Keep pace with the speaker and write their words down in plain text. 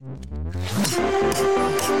Thanks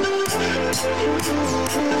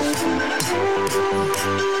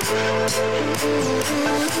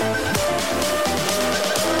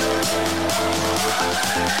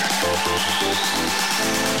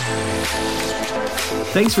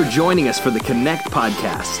for joining us for the Connect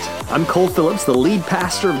podcast. I'm Cole Phillips, the lead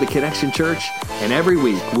pastor of the Connection Church, and every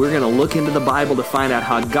week we're going to look into the Bible to find out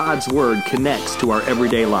how God's Word connects to our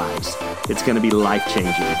everyday lives. It's going to be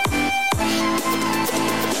life-changing.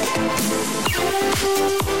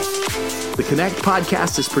 The Connect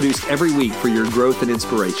podcast is produced every week for your growth and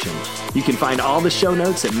inspiration. You can find all the show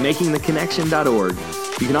notes at makingtheconnection.org.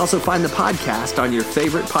 You can also find the podcast on your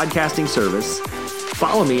favorite podcasting service.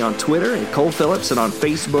 Follow me on Twitter at Cole Phillips and on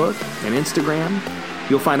Facebook and Instagram.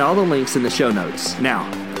 You'll find all the links in the show notes. Now,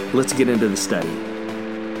 let's get into the study.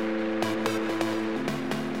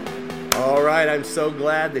 All right, I'm so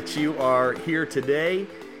glad that you are here today,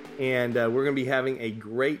 and we're going to be having a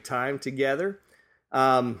great time together.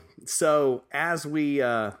 So as we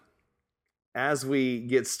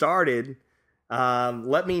get started,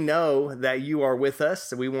 let me know that you are with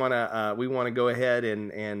us. We want to go ahead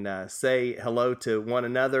and say hello to one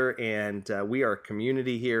another, and we are a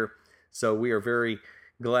community here, so we are very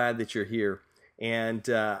glad that you're here. And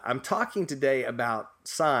I'm talking today about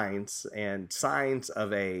signs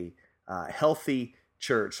of a healthy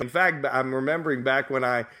church. In fact, I'm remembering back when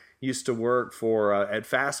I used to work for at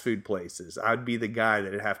fast food places. I'd be the guy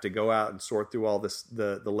that'd have to go out and sort through all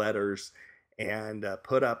the letters and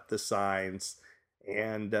put up the signs.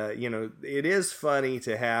 And it is funny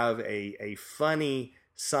to have a funny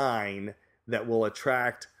sign that will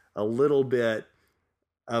attract a little bit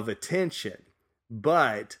of attention,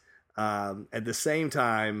 but at the same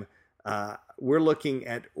time, we're looking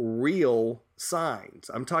at real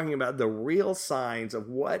signs. I'm talking about the real signs of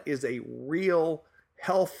what is a real,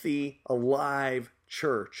 healthy, alive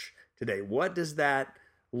church today. What does that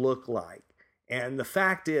look like? And the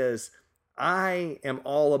fact is, I am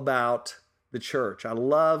all about the church. I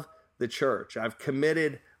love the church. I've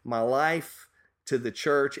committed my life to the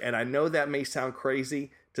church, and I know that may sound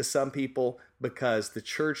crazy to some people because the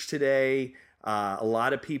church today, a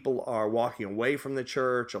lot of people are walking away from the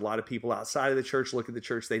church. A lot of people outside of the church look at the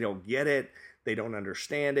church. They don't get it. They don't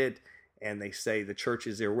understand it. And they say the church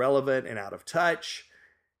is irrelevant and out of touch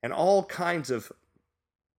and all kinds of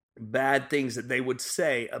bad things that they would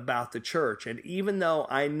say about the church. And even though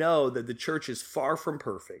I know that the church is far from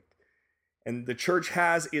perfect and the church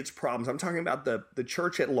has its problems, I'm talking about the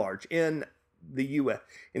church at large in the U.S.,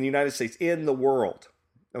 in the United States, in the world,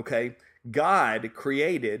 okay? God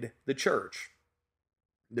created the church.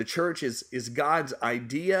 The church is God's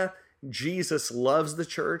idea. Jesus loves the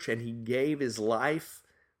church, and he gave his life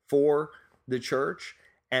for the church.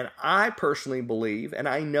 And I personally believe, and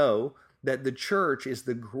I know, that the church is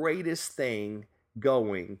the greatest thing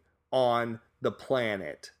going on the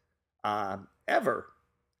planet ever.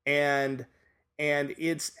 And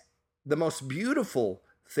it's the most beautiful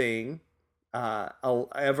thing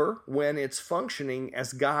ever when it's functioning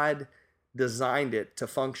as God designed it to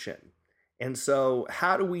function. And so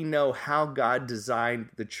how do we know how God designed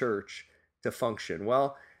the church to function?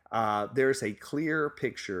 Well, there's a clear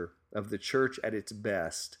picture of the church at its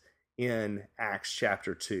best in Acts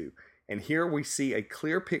chapter 2. And here we see a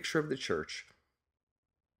clear picture of the church.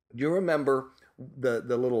 Do you remember the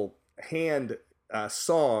little hand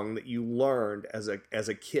song that you learned as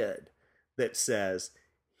a kid that says,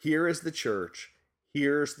 "Here is the church,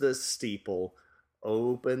 here's the steeple,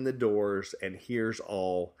 open the doors, and here's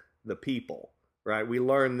all the people," right? We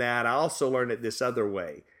learned that. I also learned it this other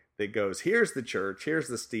way that goes, here's the church, here's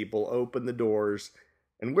the steeple, open the doors,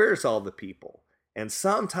 and where's all the people? And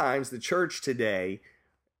sometimes the church today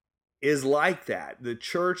is like that. The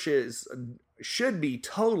church should be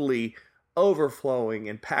totally overflowing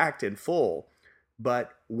and packed and full,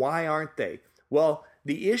 but why aren't they? Well,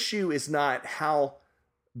 the issue is not how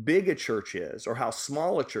big a church is or how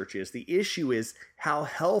small a church is. The issue is how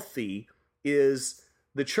healthy is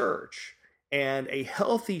the church. And a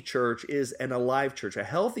healthy church is an alive church. A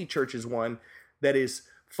healthy church is one that is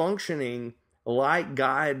functioning like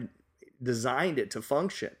God designed it to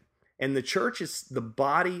function. And the church is the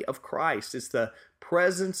body of Christ. It's the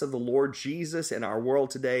presence of the Lord Jesus in our world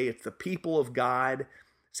today. It's the people of God.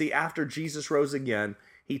 See, after Jesus rose again,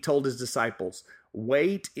 he told his disciples,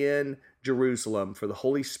 wait in Jerusalem for the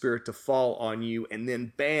Holy Spirit to fall on you. And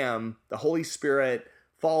then bam, the Holy Spirit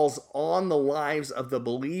falls on the lives of the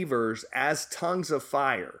believers as tongues of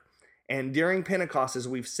fire. And during Pentecost, as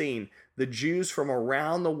we've seen, the Jews from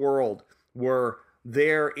around the world were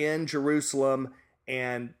there in Jerusalem,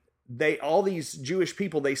 and all these Jewish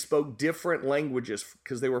people, they spoke different languages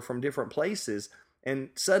because they were from different places. And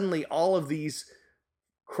suddenly all of these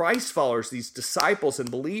Christ followers, these disciples and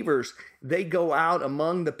believers, they go out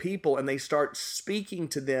among the people and they start speaking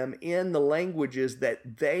to them in the languages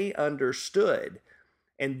that they understood.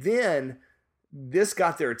 And then this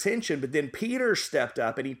got their attention, but then Peter stepped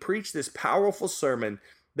up and he preached this powerful sermon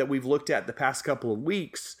that we've looked at the past couple of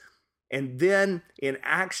weeks. And then in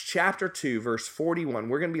Acts chapter 2, verse 41,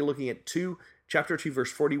 we're going to be looking at chapter 2,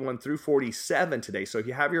 verse 41 through 47 today. So if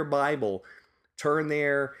you have your Bible, turn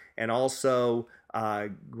there and also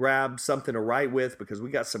grab something to write with, because we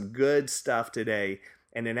got some good stuff today.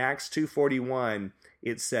 And in Acts 2:41,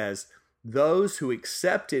 it says, those who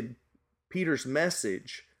accepted Peter's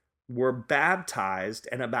message were baptized,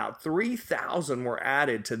 and about 3,000 were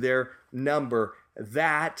added to their number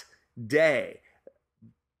that day.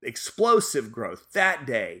 Explosive growth that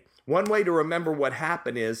day. One way to remember what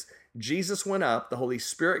happened is Jesus went up, the Holy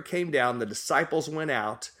Spirit came down, the disciples went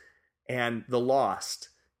out, and the lost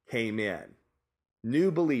came in.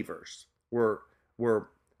 New believers were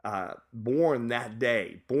born that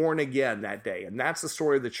day, born again that day. And that's the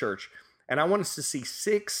story of the church. And I want us to see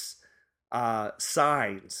 6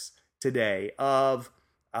 signs today of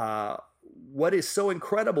what is so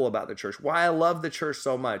incredible about the church, why I love the church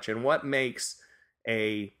so much, and what makes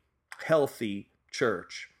a healthy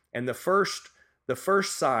church. And the first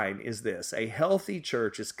sign is this: a healthy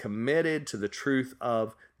church is committed to the truth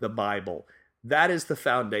of the Bible. That is the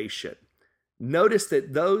foundation. Notice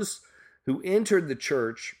that those who entered the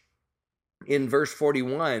church in verse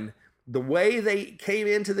 41, the way they came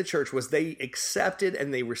into the church was they accepted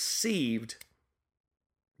and they received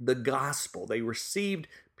the gospel. They received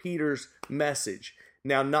Peter's message.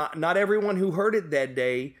 Now, not everyone who heard it that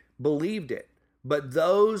day believed it, but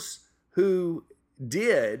those who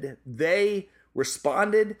did, they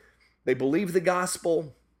responded, they believed the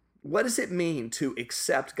gospel. What does it mean to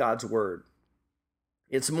accept God's word?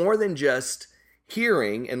 It's more than just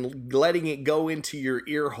hearing and letting it go into your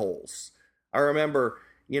ear holes. I remember,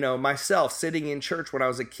 myself sitting in church when I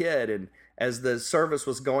was a kid, and as the service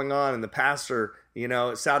was going on and the pastor,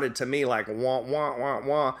 it sounded to me like wah, wah, wah,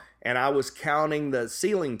 wah, and I was counting the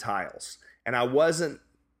ceiling tiles, and I wasn't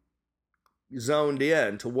zoned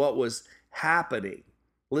in to what was happening.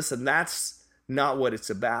 Listen, that's not what it's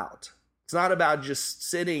about. It's not about just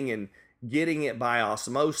sitting and getting it by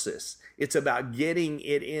osmosis. It's about getting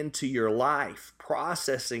it into your life,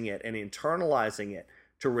 processing it and internalizing it.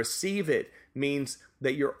 To receive it means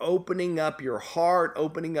that you're opening up your heart,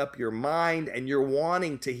 opening up your mind, and you're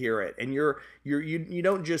wanting to hear it. And you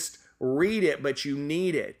don't just read it, but you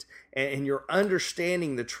need it. And you're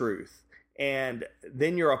understanding the truth. And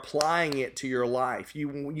then you're applying it to your life.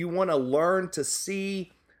 You want to learn to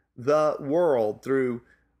see the world through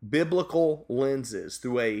biblical lenses,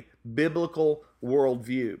 through a biblical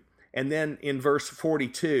worldview. And then in verse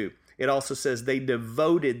 42, it also says they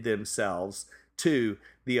devoted themselves to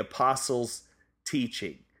the apostles'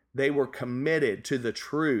 teaching. They were committed to the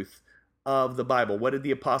truth of the Bible. What did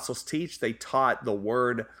the apostles teach? They taught the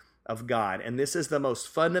word of God. And this is the most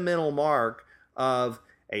fundamental mark of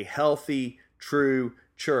a healthy, true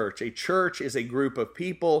church. A church is a group of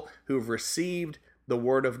people who have received the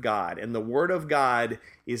word of God. And the word of God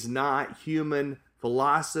is not human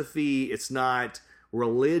philosophy. It's not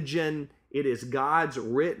religion. It is God's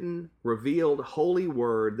written, revealed, holy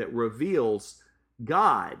word that reveals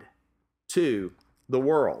God to the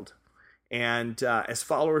world. And as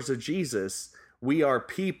followers of Jesus, we are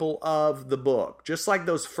people of the book. Just like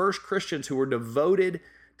those first Christians who were devoted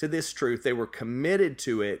to this truth, they were committed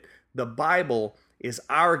to it. The Bible is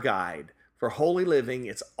our guide for holy living.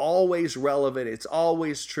 It's always relevant. It's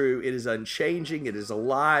always true. It is unchanging. It is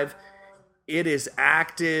alive. It is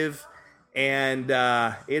active. And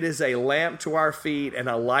it is a lamp to our feet and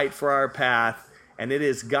a light for our path. And it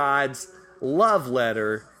is God's love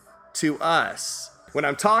letter to us. When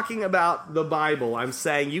I'm talking about the Bible, I'm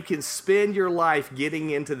saying you can spend your life getting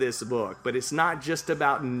into this book, but it's not just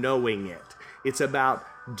about knowing it. It's about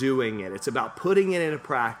doing it. It's about putting it into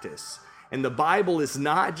practice. And the Bible is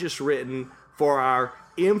not just written for our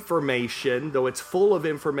information, though it's full of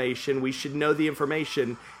information. We should know the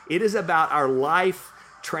information. It is about our life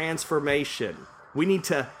transformation. We need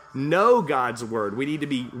to know God's word. We need to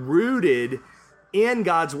be rooted in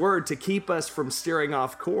God's word to keep us from steering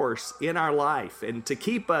off course in our life and to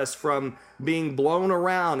keep us from being blown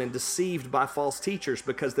around and deceived by false teachers,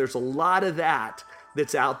 because there's a lot of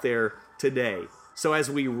that's out there today. So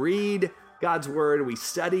as we read God's word, we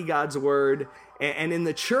study God's word, and in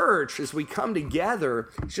the church, as we come together,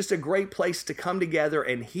 it's just a great place to come together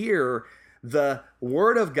and hear the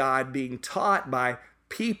Word of God being taught by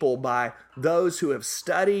people, by those who have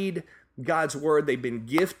studied God's Word. They've been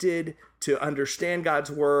gifted to understand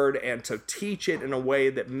God's Word and to teach it in a way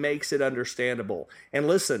that makes it understandable. And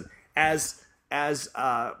listen, as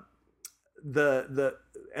a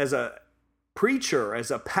preacher,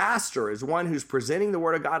 as a pastor, as one who's presenting the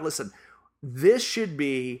Word of God, listen, this should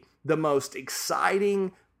be the most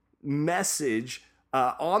exciting message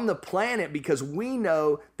on the planet, because we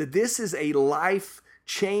know that this is a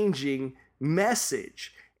life-changing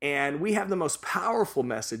message, and we have the most powerful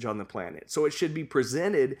message on the planet. So it should be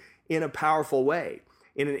presented in a powerful way,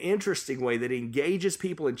 in an interesting way that engages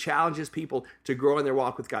people and challenges people to grow in their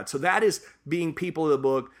walk with God. So that is being people of the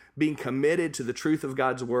book, being committed to the truth of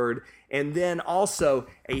God's Word. And then also,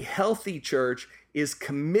 a healthy church is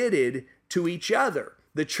committed to each other.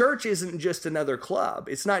 The church isn't just another club.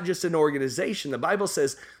 It's not just an organization. The Bible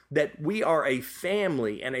says that we are a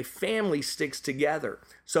family, and a family sticks together.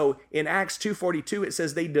 So in Acts 2:42, it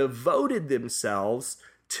says they devoted themselves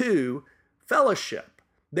to fellowship.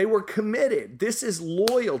 They were committed. This is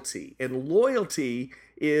loyalty, and loyalty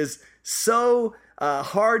is so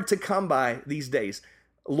hard to come by these days.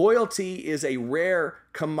 Loyalty is a rare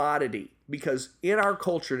commodity, because in our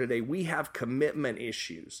culture today, we have commitment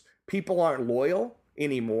issues. People aren't loyal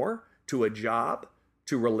anymore to a job,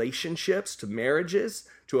 to relationships, to marriages,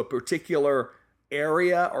 to a particular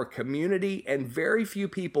area or community, and very few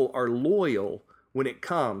people are loyal when it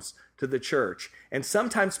comes to the church. And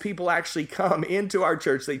sometimes people actually come into our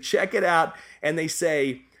church, they check it out, and they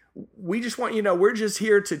say, we just want you to know, we're just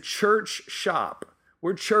here to church shop.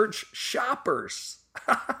 We're church shoppers.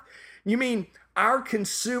 You mean our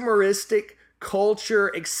consumeristic culture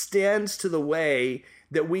extends to the way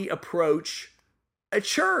that we approach a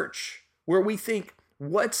church, where we think,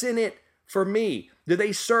 what's in it for me? Do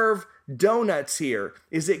they serve donuts here?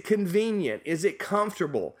 Is it convenient? Is it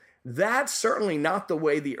comfortable? That's certainly not the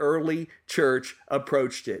way the early church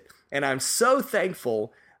approached it. And I'm so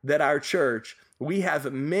thankful that our church, we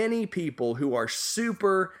have many people who are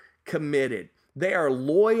super committed. They are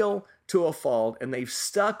loyal to a fault, and they've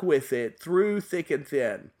stuck with it through thick and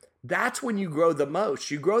thin. That's when you grow the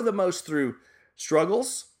most. You grow the most through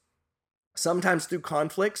struggles, sometimes through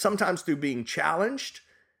conflict, sometimes through being challenged.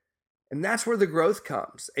 And that's where the growth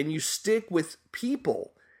comes. And you stick with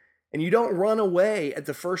people, and you don't run away at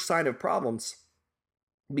the first sign of problems.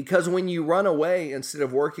 Because when you run away instead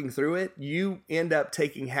of working through it, you end up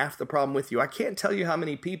taking half the problem with you. I can't tell you how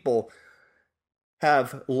many people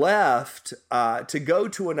have left to go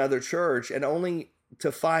to another church, and only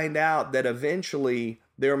to find out that eventually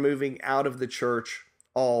they're moving out of the church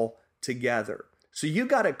altogether. So you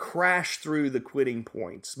got to crash through the quitting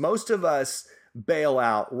points. Most of us bail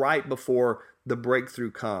out right before the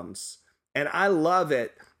breakthrough comes. And I love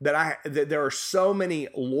it that there are so many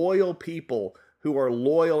loyal people who are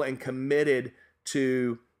loyal and committed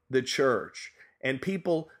to the church. And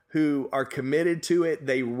people who are committed to it,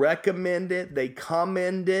 they recommend it, they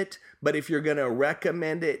commend it. But if you're going to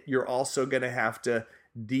recommend it, you're also going to have to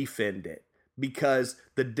defend it, because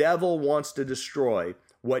the devil wants to destroy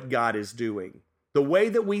what God is doing. The way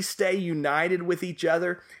that we stay united with each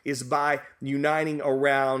other is by uniting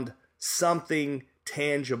around something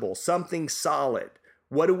tangible, something solid.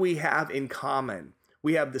 What do we have in common?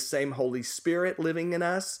 We have the same Holy Spirit living in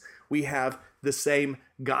us. We have the same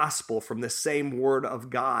gospel from the same Word of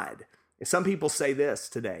God. Some people say this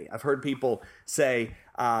today. I've heard people say,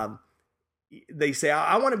 they say,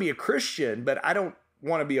 I want to be a Christian, but I don't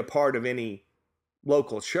want to be a part of any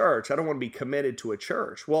local church. I don't want to be committed to a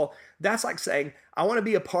church. Well, that's like saying, I want to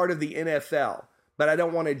be a part of the NFL, but I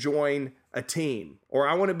don't want to join a team. Or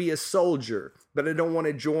I want to be a soldier, but I don't want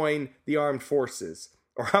to join the armed forces.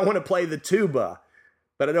 Or I want to play the tuba,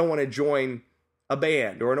 but I don't want to join a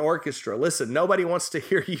band or an orchestra. Listen, nobody wants to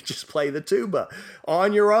hear you just play the tuba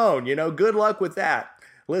on your own. Good luck with that.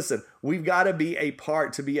 Listen, we've got to be a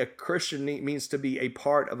part. To be a Christian means to be a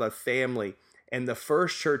part of a family. And the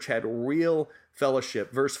first church had real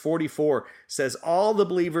fellowship. Verse 44 says all the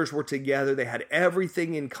believers were together. They had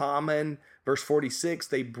everything in common. Verse 46,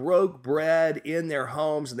 they broke bread in their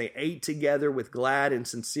homes and they ate together with glad and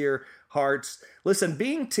sincere hearts. Listen,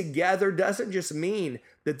 being together doesn't just mean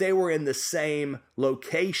that they were in the same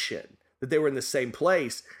location, that they were in the same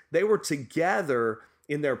place. They were together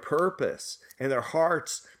in their purpose and their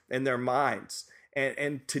hearts and their minds.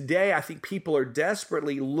 And today, I think people are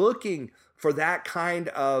desperately looking for that kind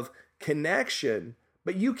of connection,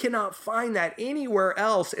 but you cannot find that anywhere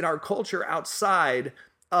else in our culture outside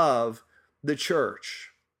of the church.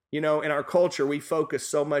 In our culture, we focus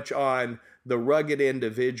so much on the rugged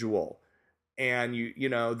individual. and you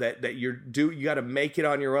know that you got to make it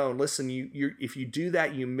on your own. Listen, if you do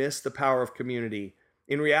that, you miss the power of community.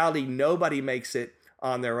 In reality, nobody makes it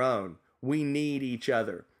on their own. We need each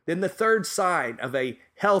other. Then the third sign of a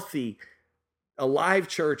healthy, alive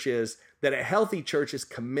church is that a healthy church is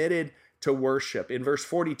committed to worship. In verse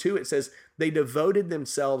 42, it says, they devoted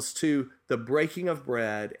themselves to the breaking of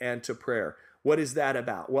bread and to prayer. What is that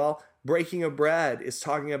about? Well, breaking of bread is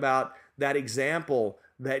talking about that example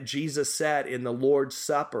that Jesus set in the Lord's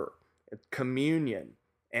Supper, communion,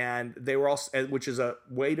 and they were also, which is a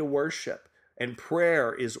way to worship. And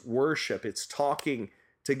prayer is worship. It's talking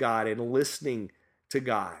to God and listening to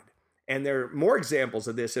God. And there are more examples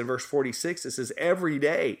of this in verse 46. It says, every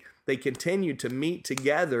day they continued to meet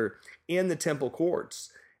together in the temple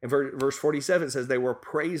courts. And verse 47 says they were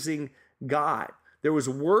praising God. There was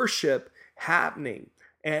worship happening.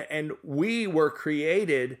 And we were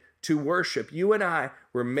created to worship. You and I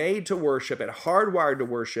were made to worship and hardwired to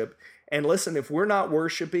worship. And listen, if we're not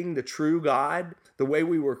worshiping the true God the way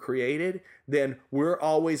we were created, then we're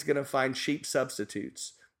always going to find cheap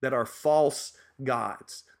substitutes that are false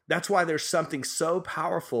gods. That's why there's something so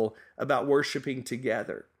powerful about worshiping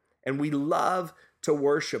together. And we love to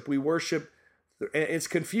worship. We worship. It's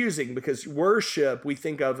confusing because worship, we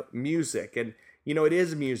think of music. And, you know, it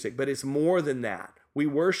is music, but it's more than that. We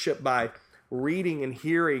worship by reading and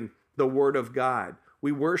hearing the Word of God.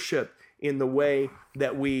 We worship in the way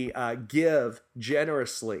that we give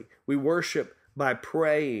generously. We worship by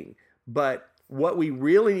praying. But what we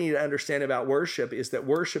really need to understand about worship is that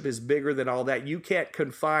worship is bigger than all that. You can't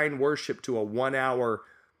confine worship to a 1 hour,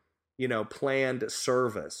 planned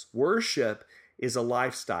service. Worship is a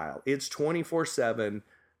lifestyle. It's 24/7,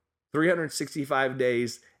 365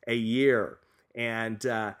 days a year. And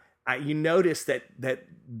you notice that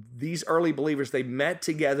these early believers, they met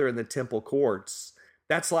together in the temple courts.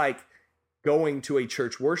 That's like going to a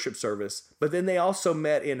church worship service, but then they also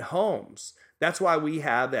met in homes. That's why we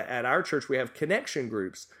have, at our church, we have connection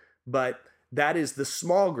groups, but that is the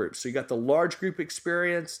small groups. So you got the large group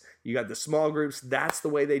experience, you got the small groups. That's the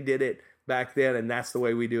way they did it back then, and that's the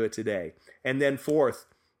way we do it today. And then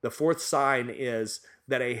the fourth sign is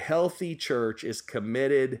that a healthy church is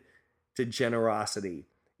committed to generosity.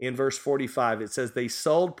 In verse 45, it says, they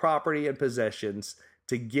sold property and possessions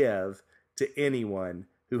to give to anyone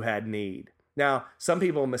who had need. Now, some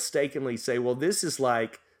people mistakenly say, well, this is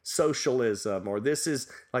like socialism, or this is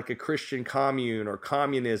like a Christian commune or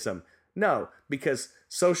communism. No, because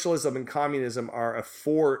socialism and communism are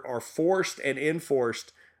forced and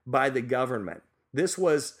enforced by the government. This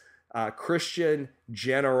was Christian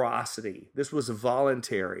generosity. This was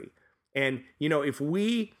voluntary. And, if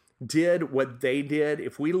we did what they did,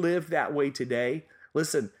 if we lived that way today,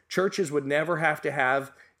 listen, churches would never have to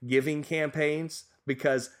have giving campaigns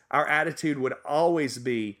because our attitude would always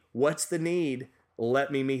be, what's the need?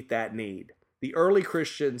 Let me meet that need. The early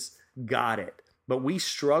Christians got it, but we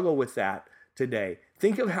struggle with that today.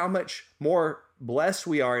 Think of how much more blessed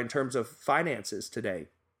we are in terms of finances today.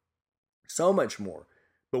 So much more.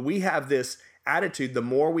 But we have this attitude, the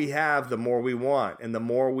more we have, the more we want, and the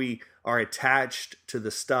more we are attached to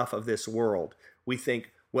the stuff of this world. We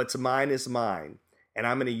think, what's mine is mine, and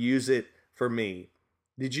I'm going to use it for me.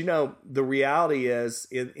 Did you know the reality is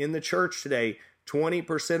in the church today,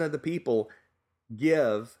 20% of the people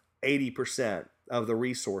give 80% of the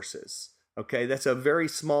resources. Okay, that's a very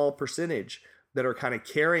small percentage that are kind of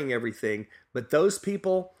carrying everything. But those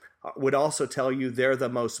people would also tell you they're the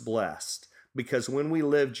most blessed, because when we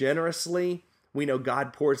live generously, we know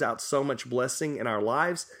God pours out so much blessing in our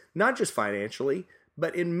lives, not just financially,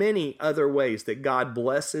 but in many other ways that God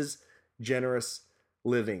blesses generous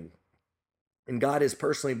living. And God has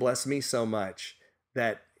personally blessed me so much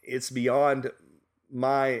that it's beyond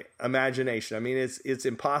my imagination. I mean, it's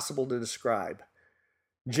impossible to describe.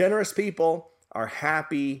 Generous people are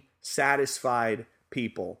happy, satisfied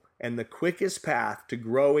people. And the quickest path to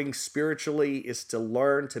growing spiritually is to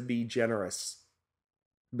learn to be generous.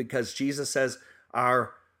 Because Jesus says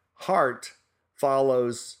our heart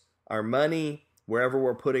follows our money. Wherever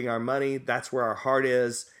we're putting our money, that's where our heart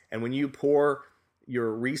is. And when you pour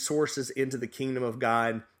your resources into the kingdom of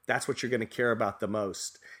God, that's what you're going to care about the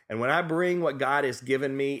most. And when I bring what God has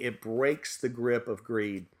given me, it breaks the grip of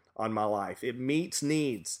greed on my life. It meets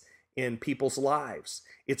needs in people's lives.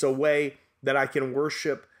 It's a way that I can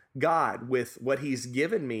worship God with what He's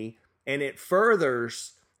given me, and it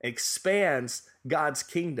furthers, expands God's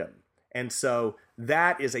kingdom. And so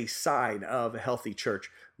that is a sign of a healthy church,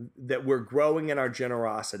 that we're growing in our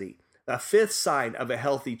generosity. A fifth sign of a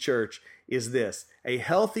healthy church is this: a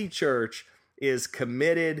healthy church is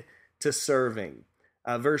committed to serving.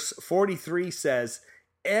 Verse 43 says,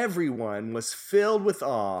 everyone was filled with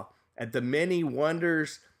awe at the many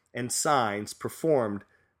wonders and signs performed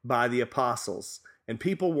by the apostles. And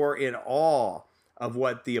people were in awe of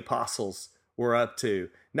what the apostles were up to.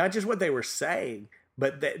 Not just what they were saying,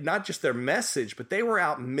 but not just their message, but they were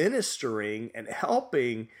out ministering and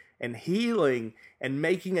helping and healing and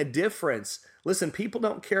making a difference. Listen, people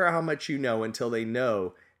don't care how much you know until they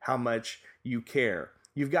know how much you care.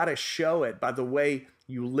 You've got to show it by the way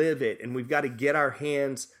you live it, and we've got to get our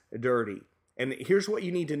hands dirty. And here's what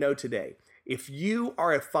you need to know today. If you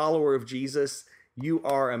are a follower of Jesus, you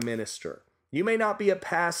are a minister. You may not be a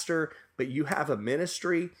pastor, but you have a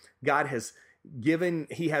ministry. God has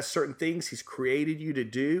He has certain things He's created you to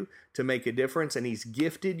do to make a difference, and He's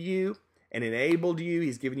gifted you and enabled you.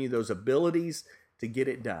 He's given you those abilities to get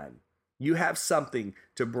it done. You have something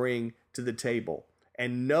to bring to the table,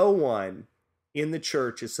 and no one in the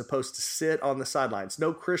church is supposed to sit on the sidelines.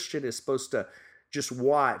 No Christian is supposed to just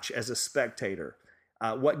watch as a spectator.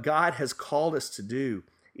 What God has called us to do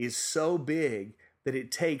is so big that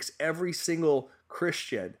it takes every single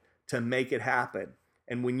Christian to make it happen.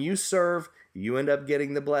 And when you serve, you end up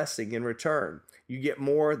getting the blessing in return. You get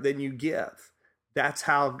more than you give. That's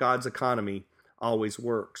how God's economy always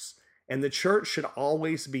works. And the church should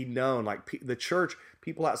always be known. Like the church,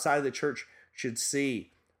 people outside of the church should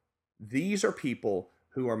see these are people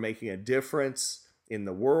who are making a difference in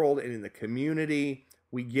the world and in the community.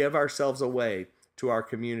 We give ourselves away to our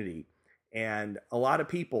community. And a lot of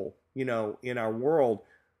people, in our world,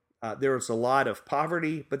 there's a lot of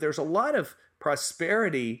poverty, but there's a lot of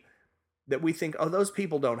prosperity that we think, oh, those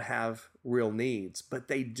people don't have real needs, but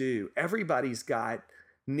they do. Everybody's got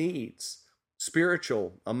needs,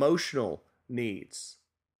 spiritual, emotional needs.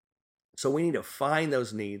 So we need to find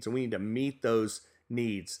those needs, and we need to meet those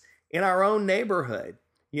needs in our own neighborhood.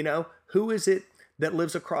 Who is it that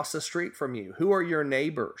lives across the street from you? Who are your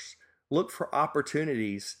neighbors? Look for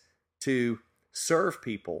opportunities to serve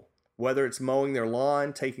people, whether it's mowing their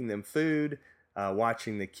lawn, taking them food,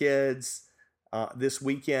 watching the kids. This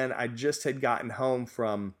weekend, I just had gotten home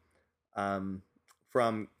from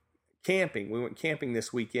camping. We went camping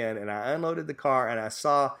this weekend, and I unloaded the car, and I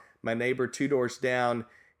saw my neighbor 2 doors down.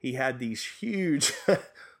 He had these huge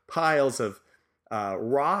piles of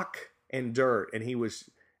rock and dirt, and he was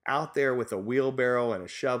out there with a wheelbarrow and a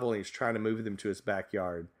shovel, and he's trying to move them to his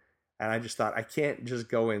backyard. And I just thought, I can't just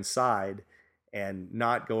go inside and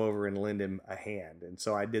not go over and lend him a hand. And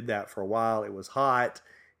so I did that for a while. It was hot.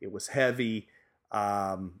 It was heavy.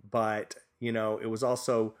 But, it was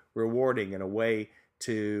also rewarding in a way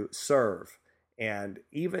to serve. And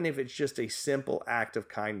even if it's just a simple act of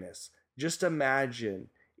kindness, just imagine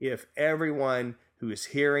if everyone who is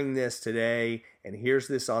hearing this today and hears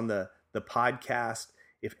this on the podcast,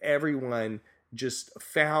 if everyone just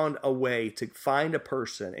found a way to find a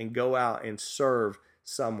person and go out and serve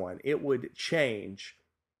someone, it would change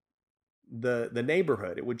the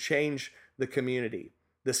neighborhood. It would change the community.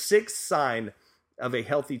 The sixth sign of a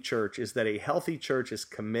healthy church is that a healthy church is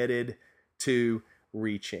committed to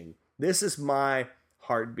reaching. This is my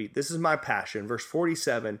heartbeat. This is my passion. Verse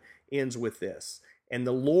 47 ends with this. And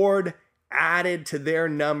the Lord added to their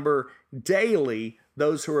number daily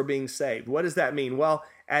those who are being saved. What does that mean? Well,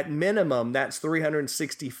 at minimum, that's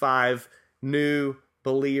 365 new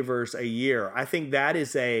believers a year. I think that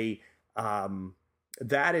is a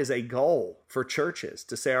goal for churches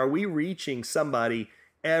to say, are we reaching somebody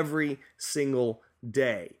every single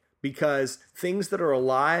day? Because things that are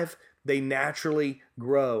alive, they naturally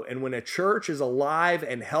grow. And when a church is alive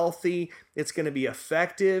and healthy, it's going to be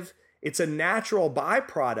effective. It's a natural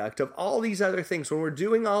byproduct of all these other things. When we're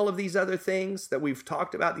doing all of these other things that we've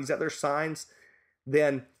talked about, these other signs,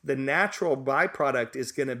 then the natural byproduct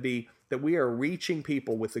is going to be that we are reaching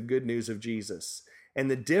people with the good news of Jesus. And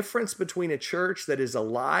the difference between a church that is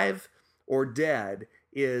alive or dead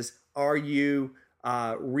is, are you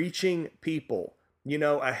reaching people?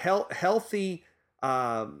 Healthy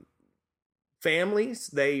families,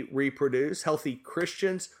 they reproduce. Healthy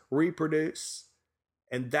Christians reproduce.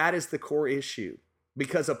 And that is the core issue.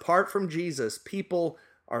 Because apart from Jesus, people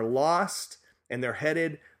are lost and they're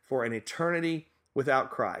headed for an eternity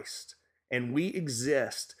without Christ. And we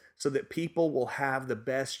exist so that people will have the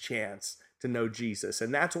best chance to know Jesus.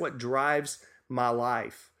 And that's what drives my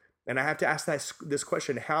life. And I have to ask this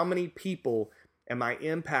question: how many people am I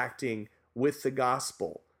impacting with the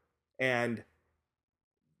gospel? And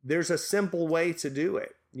there's a simple way to do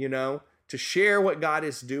it, to share what God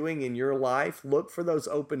is doing in your life. Look for those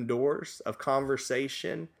open doors of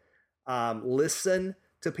conversation. Listen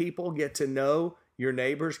to people, get to know your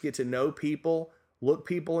neighbors, get to know people, look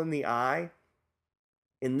people in the eye.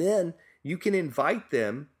 And then you can invite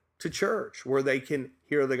them to church where they can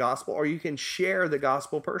hear the gospel, or you can share the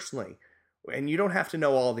gospel personally. And you don't have to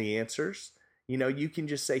know all the answers. You can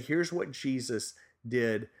just say, here's what Jesus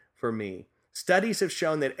did for me. Studies have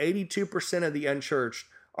shown that 82% of the unchurched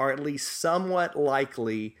are at least somewhat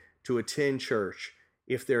likely to attend church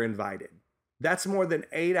if they're invited. That's more than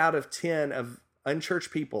 8 out of 10 of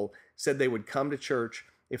unchurched people said they would come to church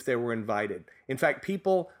if they were invited. In fact,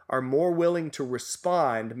 people are more willing to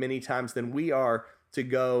respond many times than we are to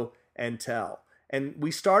go and tell. And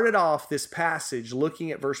we started off this passage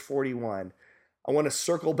looking at verse 41. I want to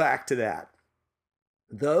circle back to that.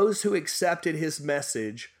 Those who accepted his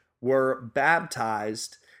message were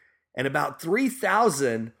baptized, and about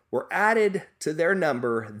 3,000 were added to their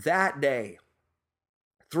number that day.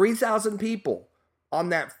 3,000 people on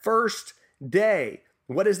that first day.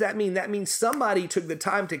 What does that mean? That means somebody took the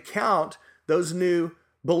time to count those new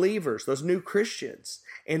believers, those new Christians,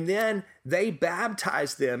 and then they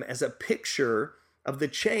baptized them as a picture of the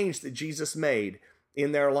change that Jesus made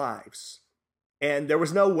in their lives. And there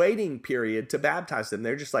was no waiting period to baptize them.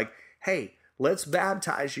 They're just like, hey, let's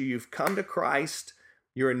baptize you. You've come to Christ.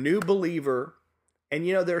 You're a new believer. And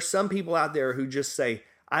there are some people out there who just say,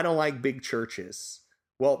 I don't like big churches.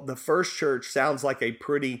 Well, the first church sounds like a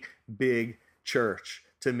pretty big church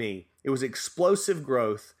to me. It was explosive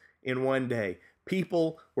growth in one day.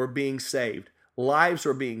 People were being saved. Lives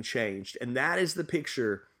were being changed. And that is the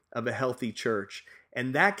picture of a healthy church.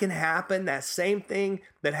 And that can happen. That same thing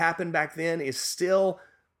that happened back then is still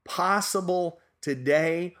possible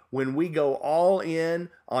today when we go all in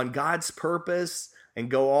on God's purpose and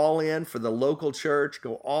go all in for the local church,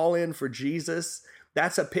 go all in for Jesus.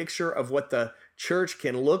 That's a picture of what the church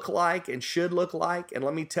can look like and should look like. And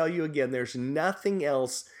let me tell you again, there's nothing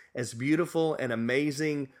else as beautiful and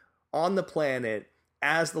amazing on the planet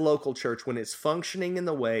as the local church when it's functioning in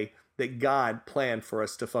the way that God planned for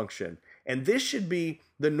us to function. And this should be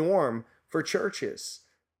the norm for churches.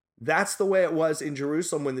 That's the way it was in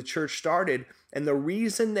Jerusalem when the church started. And the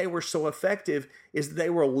reason they were so effective is they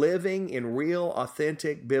were living in real,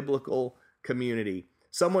 authentic, biblical community.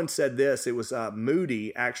 Someone said this, it was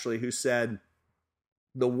Moody actually, who said,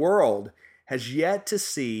 the world has yet to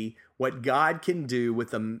see what God can do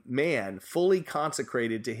with a man fully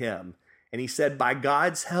consecrated to him. And he said, by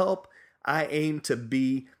God's help, I aim to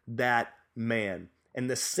be that man. And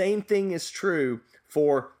the same thing is true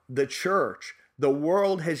for the church. The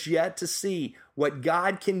world has yet to see what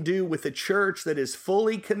God can do with a church that is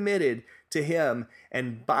fully committed to him.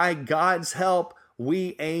 And by God's help,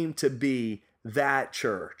 we aim to be that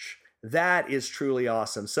church. That is truly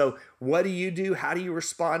awesome. So what do? How do you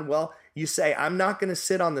respond? Well, you say, I'm not going to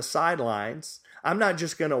sit on the sidelines. I'm not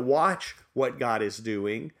just going to watch what God is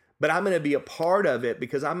doing, but I'm going to be a part of it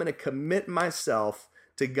because I'm going to commit myself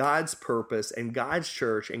to God's purpose and God's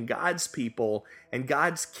church and God's people and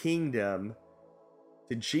God's kingdom,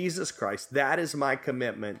 to Jesus Christ. That is my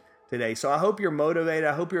commitment today. So I hope you're motivated.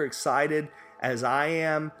 I hope you're excited as I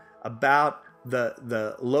am about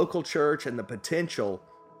the local church and the potential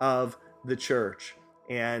of the church,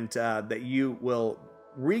 and that you will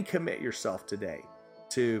recommit yourself today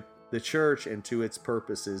to the church and to its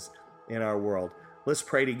purposes in our world. Let's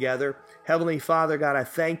pray together. Heavenly Father, God, I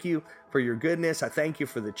thank you for your goodness. I thank you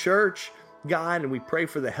for the church, God, and we pray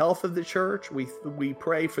for the health of the church. We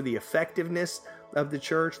pray for the effectiveness of the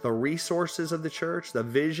church, the resources of the church, the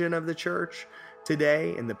vision of the church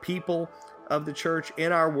today, and the people of the church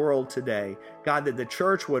in our world today. God, that the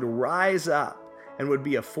church would rise up and would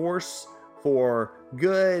be a force for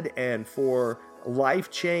good and for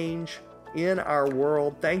life change in our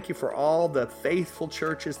world. Thank you for all the faithful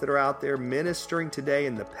churches that are out there ministering today,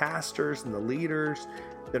 and the pastors and the leaders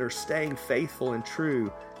that are staying faithful and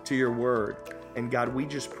true to your word. And God, we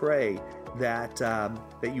just pray that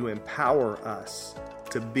you empower us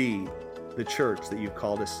to be the church that you've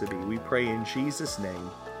called us to be. We pray in Jesus' name,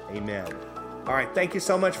 amen. All right, thank you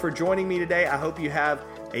so much for joining me today. I hope you have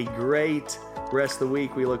a great rest of the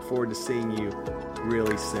week. We look forward to seeing you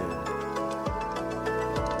really soon.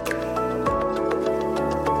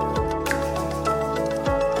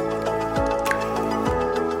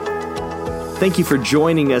 Thank you for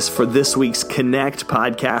joining us for this week's Connect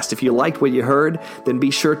podcast. If you liked what you heard, then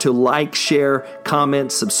be sure to like, share,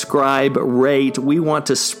 comment, subscribe, rate. We want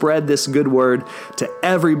to spread this good word to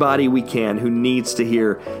everybody we can who needs to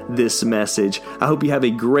hear this message. I hope you have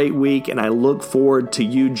a great week, and I look forward to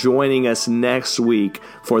you joining us next week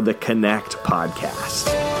for the Connect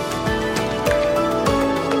podcast.